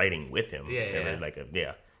like writing with him.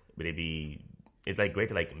 Yeah. But it's like great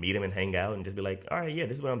to like meet him and hang out and just be like, all right, yeah,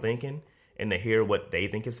 this is what I'm thinking. And to hear what they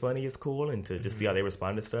think is funny is cool, and to just see how they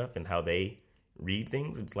respond to stuff and how they read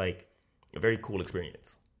things. It's like a very cool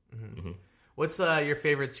experience. What's your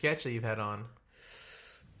favorite sketch that you've had on?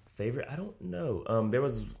 Favorite? I don't know. There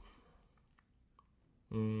was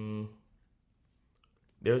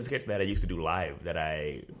a sketch that I used to do live that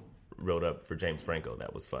I wrote up for James Franco.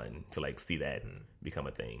 That was fun to like see that become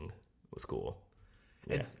a thing. It was cool.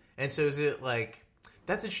 Yeah. And so is it like,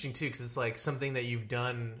 that's interesting too, because it's like something that you've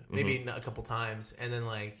done maybe a couple times, and then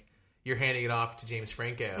like you're handing it off to James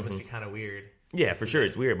Franco. It must be kind of weird. Yeah, for sure.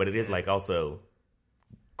 It's weird, but it is like also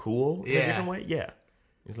cool in a different way. Yeah.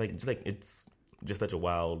 It's just such a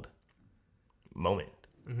wild moment.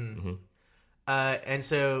 And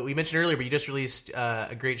so we mentioned earlier, but you just released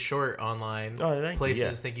a great short online. Oh, thank you.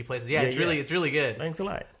 Yeah. Thank you, Places. Yeah, it's really good. Thanks a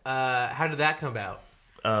lot. How did that come about?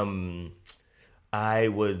 I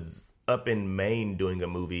was up in Maine doing a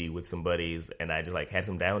movie with some buddies, and I just like had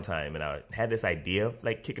some downtime, and I had this idea of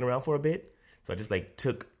like kicking around for a bit. So I just like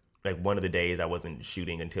took like one of the days I wasn't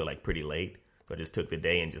shooting until like pretty late. So I just took the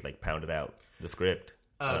day and just like pounded out the script.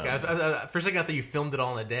 Oh, okay. For a second, I thought you filmed it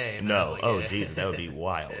all in a day. And No. Like, Jesus, that would be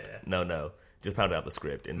wild. No. Just pounded out the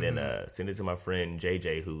script and then sent it to my friend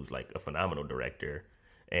JJ, who's like a phenomenal director.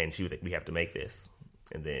 And she was like, we have to make this.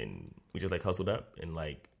 And then we just like hustled up and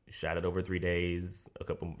like shot it over 3 days,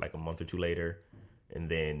 a month or two later. And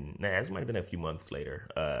then, it might have been a few months later.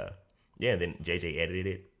 And then JJ edited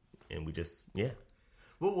it and we just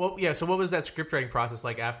So what was that script writing process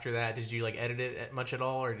like after that? Did you like edit it much at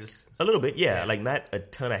all, or just a little bit? Yeah, like not a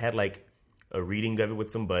ton. I had like a reading of it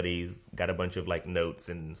with some buddies, got a bunch of like notes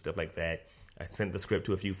and stuff like that. I sent the script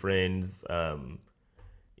to a few friends. And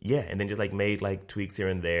then just like made like tweaks here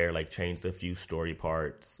and there, like changed a few story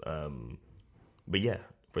parts. But yeah,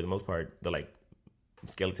 for the most part, the like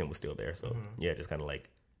skeleton was still there. So yeah, just kind of like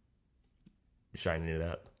shining it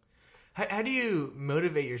up. How do you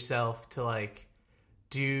motivate yourself to like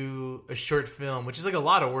do a short film, which is like a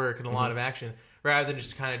lot of work and a lot of action, rather than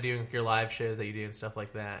just kind of doing your live shows that you do and stuff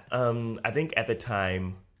like that? I think at the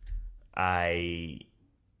time, I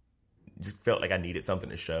just felt like I needed something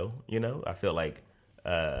to show. You know, I felt like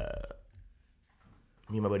me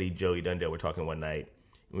and my buddy Joey Dundale were talking one night.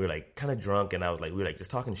 And we were like kind of drunk, and we were like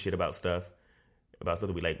just talking shit about stuff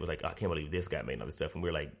that we like was like, oh, I can't believe this guy made and all this stuff. And we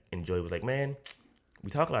were like, and Joey was like, man,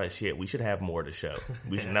 we talk a lot of shit. We should have more to show.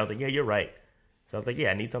 We should. And I was like, yeah, you're right. So I was like,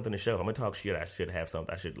 yeah, I need something to show. I'm gonna talk shit. I should have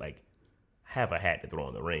something. I should like have a hat to throw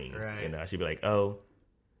in the ring. Right. You know, I should be like, oh,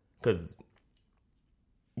 because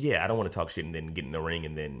yeah, I don't want to talk shit and then get in the ring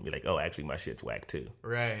and then be like, oh, actually my shit's whack too.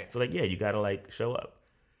 Right. So like, yeah, you gotta like show up.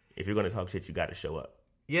 If you're gonna talk shit, you gotta show up.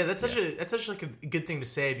 Yeah, that's such like a good thing to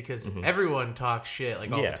say, because everyone talks shit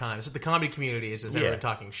like all the time. It's just the comedy community is just everyone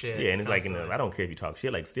talking shit. Yeah, and it's constantly. Like, I don't care if you talk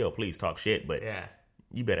shit. Like, still, please talk shit, but yeah,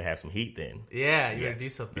 you better have some heat then. Yeah, you gotta do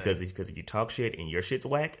something. Because if you talk shit and your shit's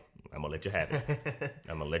whack, I'm gonna let you have it.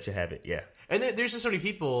 I'm gonna let you have it. Yeah. And there's just so many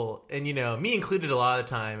people, and you know, me included, a lot of the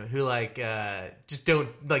time, who like just don't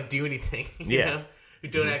like do anything. You know? Who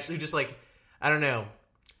don't actually just like, I don't know.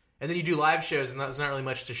 And then you do live shows, and there's not really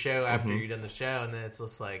much to show after you've done the show, and then it's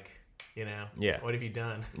just like, you know, what have you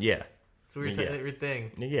done? Yeah. It's a weird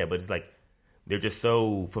thing. Yeah, but it's like they're just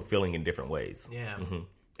so fulfilling in different ways. Yeah.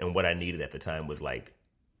 And what I needed at the time was like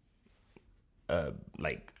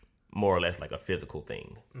more or less like a physical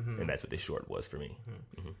thing, and that's what this short was for me.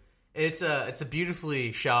 It's a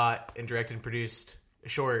beautifully shot and directed and produced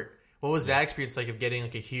short. What was that experience like of getting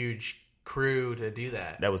like a huge crew to do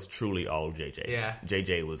that? That was truly all JJ. Yeah.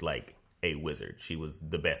 JJ was like a wizard. She was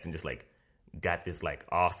the best, and just like got this like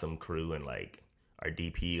awesome crew, and like our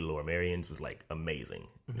DP Laura Marians was like amazing.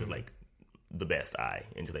 Just like the best eye,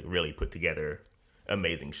 and just like really put together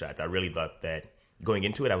amazing shots. I really thought that going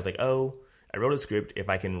into it, I was like, oh, I wrote a script. If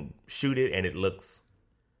I can shoot it and it looks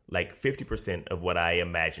like 50% of what I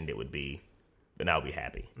imagined it would be, then I'll be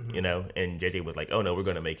happy, you know? And JJ was like, oh no, we're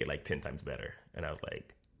going to make it like 10 times better. And I was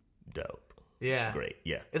like, dope. Yeah. Great.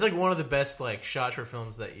 Yeah. It's like one of the best like short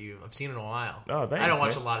films that I've seen in a while. Oh, thanks, I don't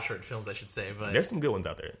watch man. a lot of short films, I should say, but there's some good ones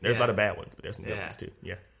out there. There's a lot of bad ones, but there's some good ones too.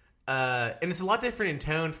 Yeah. And it's a lot different in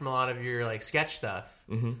tone from a lot of your like sketch stuff.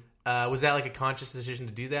 Was that like a conscious decision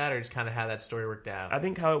to do that, or just kind of how that story worked out? I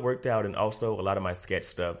think how it worked out, and also a lot of my sketch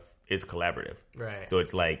stuff is collaborative. Right. So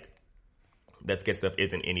it's like that sketch stuff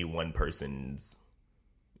isn't any one person's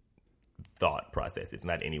thought process. It's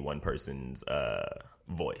not any one person's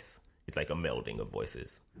voice. It's like a melding of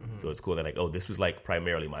voices. So it's cool that like, oh, this was like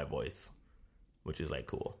primarily my voice, which is like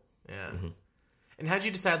cool. Yeah. And how'd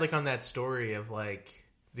you decide like on that story of like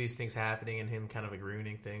these things happening and him kind of like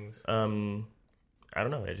ruining things? I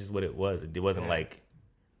don't know. That's just what it was. It wasn't like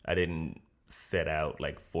I didn't set out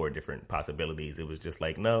like 4 different possibilities. It was just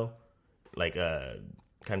like, no, like kind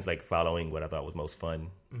of like following what I thought was most fun.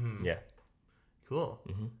 Yeah. Cool.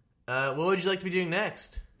 What would you like to be doing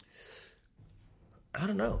next? I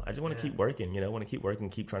don't know. I just want to keep working, you know, want to keep working,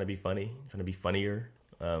 keep trying to be funny, trying to be funnier,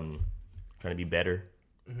 trying to be better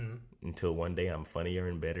until one day I'm funnier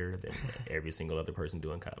and better than every single other person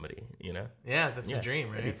doing comedy, you know? Yeah, that's the dream,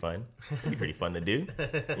 right? That'd be fun. That'd be pretty fun to do.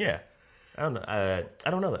 Yeah. I don't know. I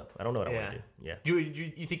don't know, though. I don't know what I want to do. Yeah. Do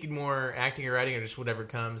you think more acting or writing, or just whatever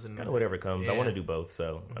comes? And kind of whatever comes. I want to do both,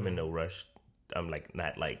 so I'm in no rush. I'm like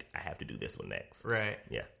not like I have to do this one next. Right.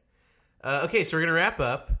 Yeah. Okay, so we're going to wrap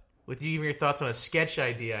up with you giving your thoughts on a sketch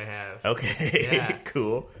idea I have. Okay. Yeah.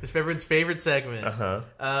 Cool. It's everyone's favorite segment.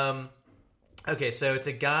 Okay, so it's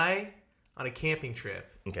a guy on a camping trip.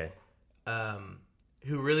 Okay.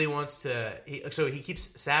 Who really wants to... So he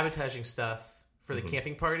keeps sabotaging stuff for the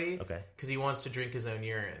camping party. Okay. Because he wants to drink his own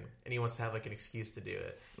urine. And he wants to have like an excuse to do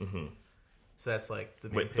it. So that's like the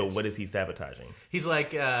big pitch. So what is he sabotaging? He's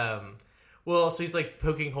like... so he's like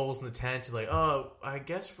poking holes in the tent. He's like, oh, I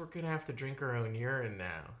guess we're going to have to drink our own urine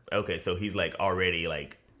now. Okay, so he's like already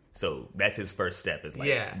like... So that's his first step is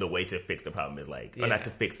like the way to fix the problem is like... Or not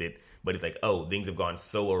to fix it, but it's like, oh, things have gone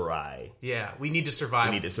so awry. Yeah, we need to survive.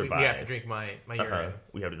 We have to drink my urine.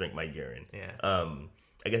 We have to drink my urine. Yeah.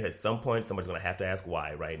 I guess at some point somebody's going to have to ask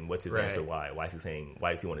why, right? And what's his answer why? Why is he saying...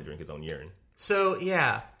 Why does he want to drink his own urine? So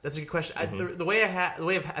yeah, that's a good question. The way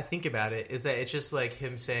I think about it is that it's just like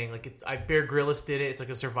him saying like Bear Grylls did it. It's like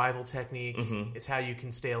a survival technique. It's how you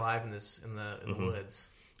can stay alive in the woods.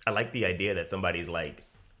 I like the idea that somebody's like,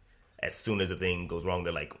 as soon as a thing goes wrong,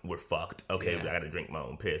 they're like, we're fucked. Okay, I got to drink my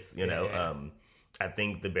own piss. You know. Yeah. I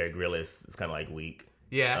think the Bear Grylls is kind of like weak.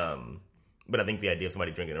 Yeah. But I think the idea of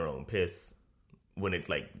somebody drinking their own piss when it's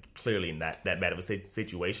like clearly not that bad of a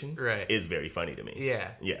situation, right, is very funny to me.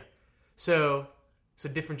 Yeah. Yeah. So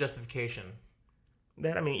different justification.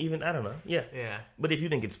 That, I mean, even, I don't know. Yeah. Yeah. But if you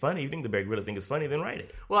think it's funny, you think the Bear Grylls think it's funny, then write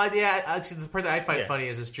it. Well, I see the part that I find funny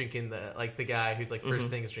is just drinking the guy who's like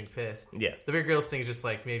first thing is drink piss. Yeah. The Bear Grylls thing is just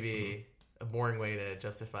like maybe a boring way to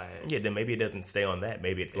justify it. Yeah, then maybe it doesn't stay on that.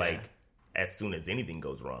 Maybe it's like as soon as anything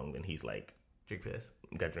goes wrong, then he's like, drink piss.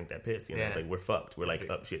 Gotta drink that piss. You know, like we're fucked. We're like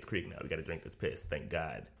up shit's creek now. We gotta drink this piss. Thank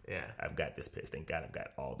God. Yeah. I've got this piss. Thank God I've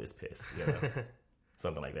got all this piss. You know?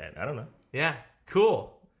 Something like that. I don't know. Yeah.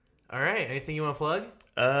 Cool. All right. Anything you want to plug?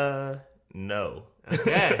 No.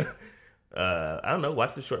 Okay. I don't know.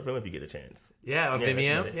 Watch the short film if you get a chance. Yeah, on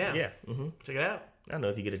Vimeo. Yeah. Yeah. Mm-hmm. Check it out. I don't know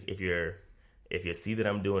if you get if you see that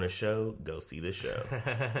I'm doing a show, go see the show.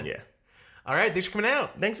 Yeah. All right. Thanks for coming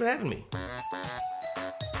out. Thanks for having me.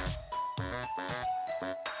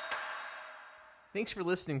 Thanks for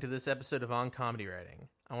listening to this episode of On Comedy Writing.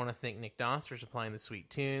 I want to thank Nick Doss for supplying the sweet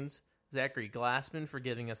tunes, Zachary Glassman for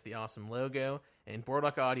giving us the awesome logo, and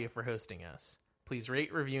Boardwalk Audio for hosting us. Please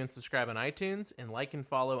rate, review, and subscribe on iTunes, and like and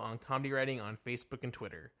follow On Comedy Writing on Facebook and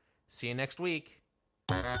Twitter. See you next week.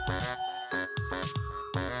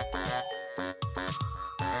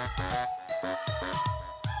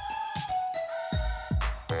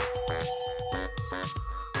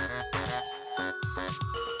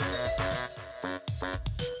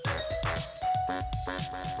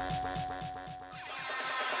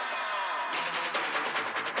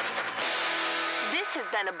 This has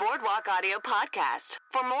been a Boardwalk Audio podcast.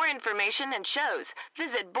 For more information and shows,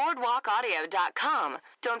 visit boardwalkaudio.com.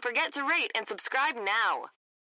 Don't forget to rate and subscribe now.